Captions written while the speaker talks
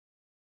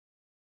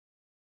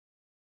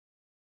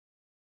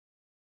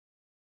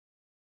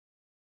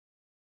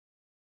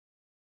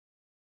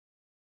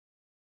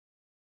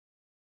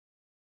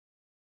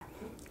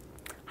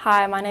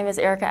Hi, my name is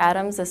Erica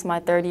Adams. This is my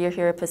third year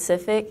here at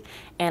Pacific,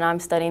 and I'm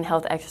studying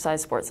health,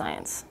 exercise, sports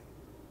science.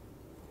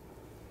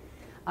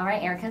 All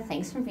right, Erica,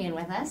 thanks for being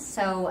with us.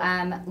 So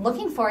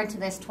looking forward to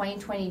this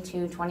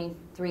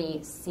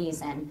 2022-23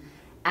 season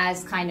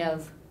as kind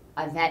of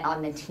a vet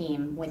on the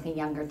team with a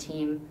younger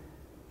team.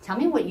 Tell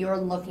me what you're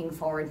looking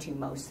forward to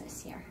most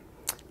this year.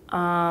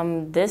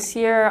 This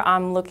year,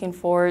 I'm looking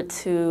forward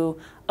to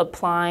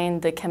applying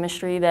the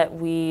chemistry that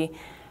we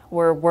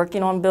were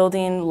working on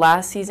building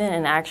last season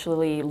and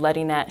actually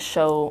letting that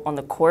show on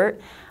the court.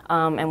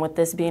 And with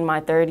this being my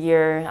third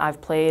year,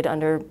 I've played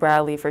under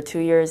Bradley for 2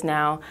 years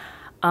now.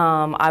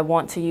 I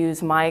want to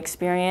use my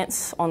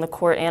experience on the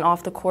court and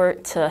off the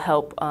court to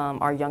help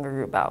our younger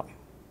group out.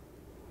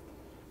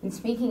 And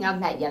speaking of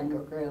that younger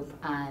group,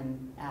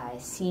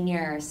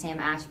 senior Sam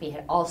Ashby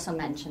had also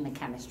mentioned the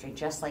chemistry,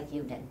 just like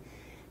you did.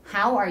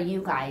 How are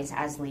you guys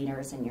as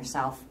leaders and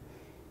yourself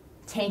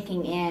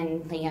taking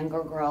in the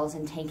younger girls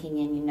and taking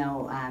in,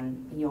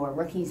 your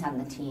rookies on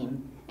the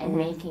team and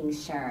making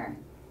sure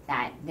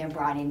that they're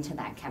brought into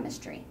that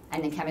chemistry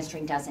and the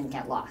chemistry doesn't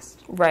get lost?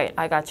 Right,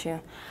 I got you.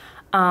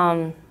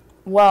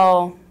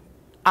 Well,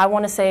 I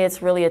want to say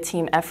it's really a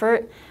team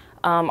effort.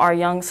 Our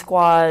young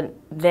squad,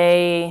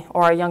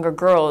 our younger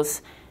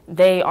girls,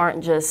 they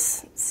aren't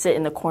just sit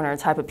in the corner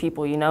type of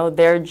people,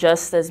 They're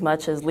just as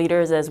much as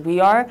leaders as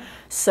we are.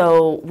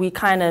 So we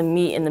kind of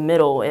meet in the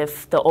middle.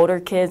 If the older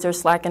kids are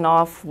slacking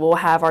off, we'll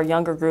have our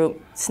younger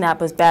group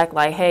snap us back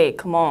like, hey,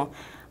 come on,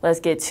 let's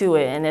get to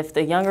it. And if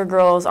the younger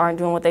girls aren't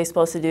doing what they're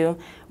supposed to do,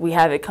 we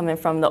have it coming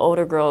from the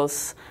older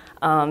girls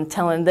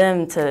telling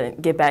them to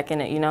get back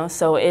in it,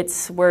 So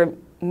we're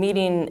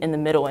meeting in the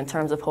middle in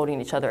terms of holding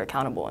each other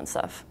accountable and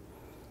stuff.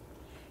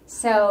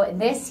 So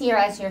this year,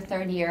 as your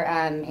third year,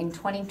 in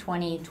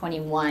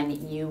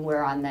 2020-21, you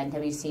were on the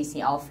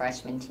WCC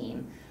All-Freshman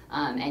team.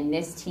 And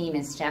this team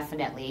has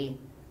definitely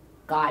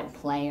got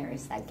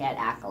players that get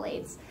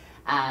accolades.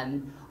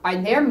 Are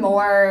there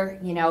more,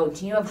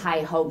 do you have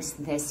high hopes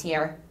this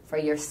year for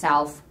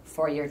yourself,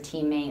 for your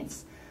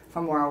teammates,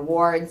 for more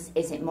awards?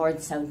 Is it more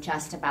so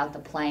just about the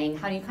playing?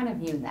 How do you kind of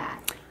view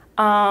that?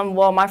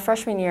 Well, my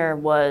freshman year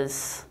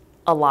was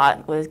a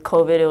lot. With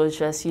COVID, it was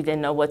just you didn't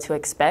know what to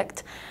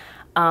expect.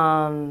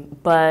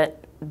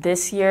 But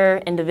this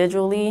year,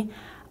 individually,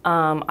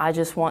 I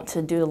just want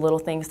to do the little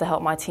things to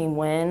help my team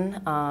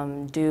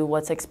win, do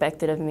what's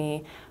expected of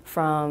me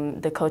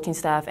from the coaching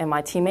staff and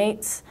my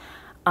teammates.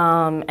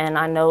 And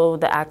I know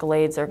the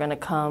accolades are going to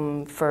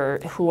come for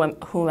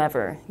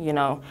whomever,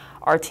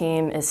 Our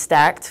team is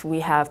stacked. We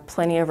have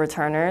plenty of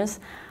returners.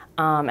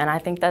 And I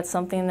think that's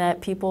something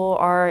that people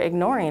are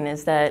ignoring,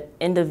 is that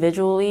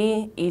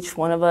individually, each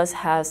one of us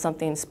has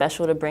something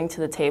special to bring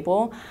to the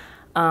table.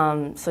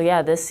 So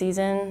yeah, this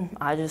season,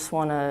 I just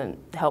want to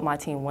help my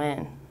team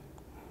win.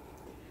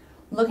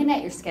 Looking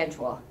at your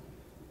schedule,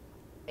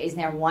 is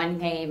there one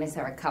game, is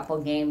there a couple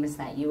games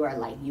that you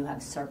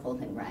have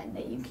circled in red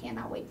that you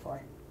cannot wait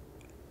for?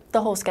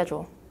 The whole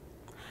schedule.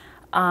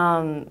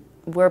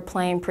 We're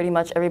playing pretty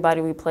much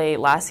everybody we played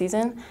last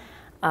season.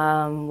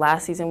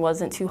 Last season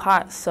wasn't too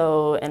hot,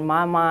 so in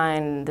my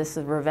mind, this is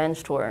a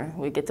revenge tour.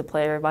 We get to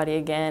play everybody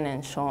again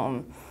and show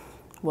them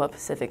what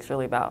Pacific's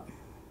really about.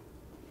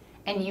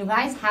 And you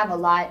guys have a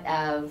lot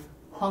of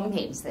home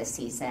games this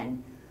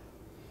season.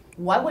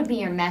 What would be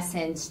your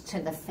message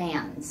to the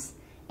fans?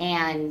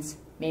 And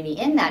maybe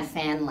in that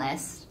fan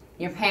list,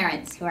 your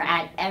parents who are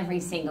at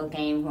every single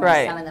game, who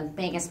are some of the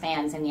biggest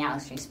fans in the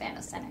Alex G.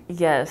 Spanos Center.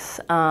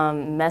 Yes.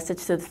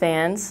 Message to the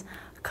fans,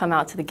 come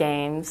out to the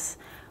games.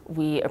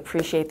 We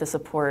appreciate the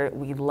support.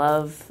 We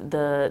love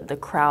the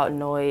crowd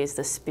noise,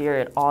 the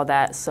spirit, all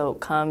that. So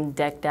come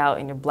decked out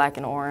in your black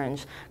and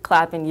orange,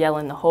 clapping,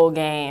 yelling the whole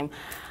game.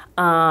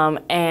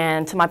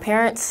 And to my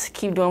parents,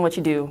 keep doing what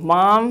you do.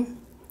 Mom,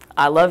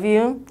 I love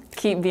you.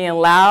 Keep being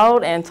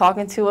loud and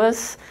talking to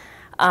us,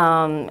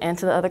 and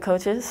to the other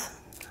coaches,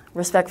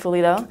 respectfully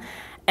though.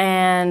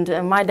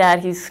 And my dad,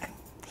 he's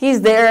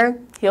there.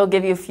 He'll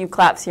give you a few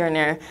claps here and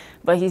there,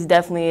 but he's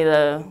definitely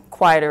the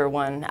quieter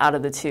one out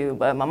of the two.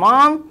 But my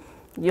mom,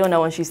 you'll know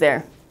when she's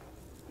there.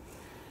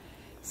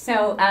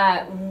 So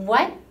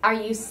what are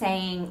you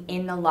saying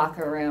in the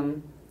locker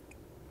room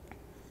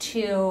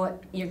to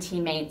your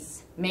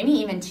teammates, maybe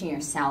even to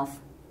yourself,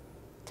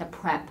 to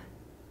prep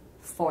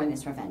for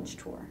this revenge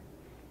tour?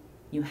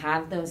 You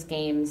have those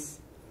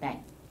games that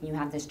you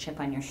have this chip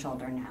on your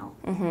shoulder now.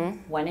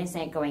 What is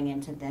it going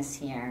into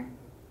this year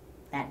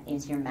that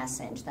is your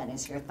message, that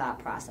is your thought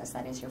process,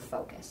 that is your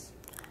focus?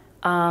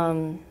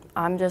 I'm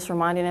just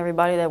reminding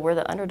everybody that we're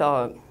the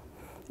underdog.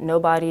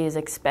 Nobody is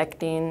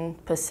expecting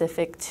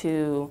Pacific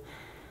to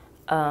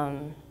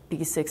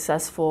be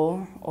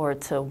successful or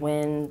to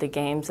win the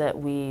games that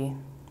we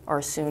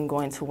are soon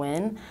going to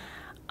win.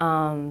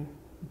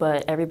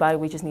 But everybody,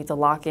 we just need to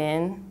lock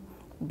in,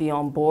 be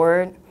on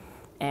board,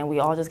 and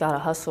we all just got to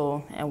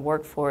hustle and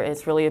work for it.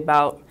 It's really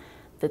about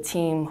the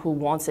team who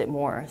wants it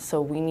more.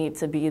 So we need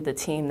to be the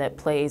team that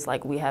plays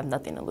like we have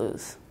nothing to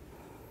lose.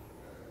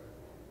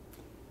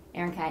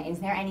 Erica, is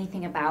there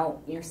anything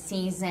about your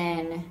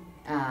season,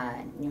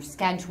 your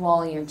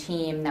schedule, your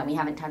team that we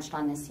haven't touched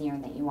on this year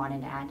that you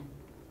wanted to add?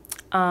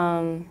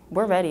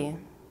 We're ready.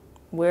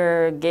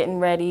 We're getting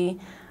ready.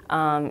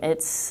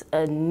 It's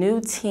a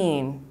new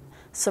team.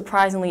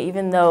 Surprisingly,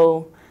 even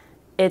though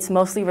it's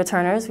mostly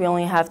returners, we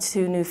only have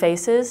 2 new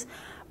faces,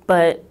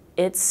 but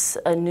it's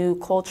a new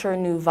culture,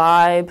 new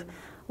vibe.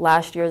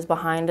 Last year is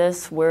behind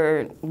us.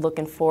 We're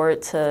looking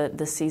forward to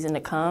the season to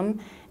come,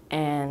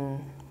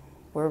 and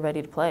we're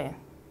ready to play.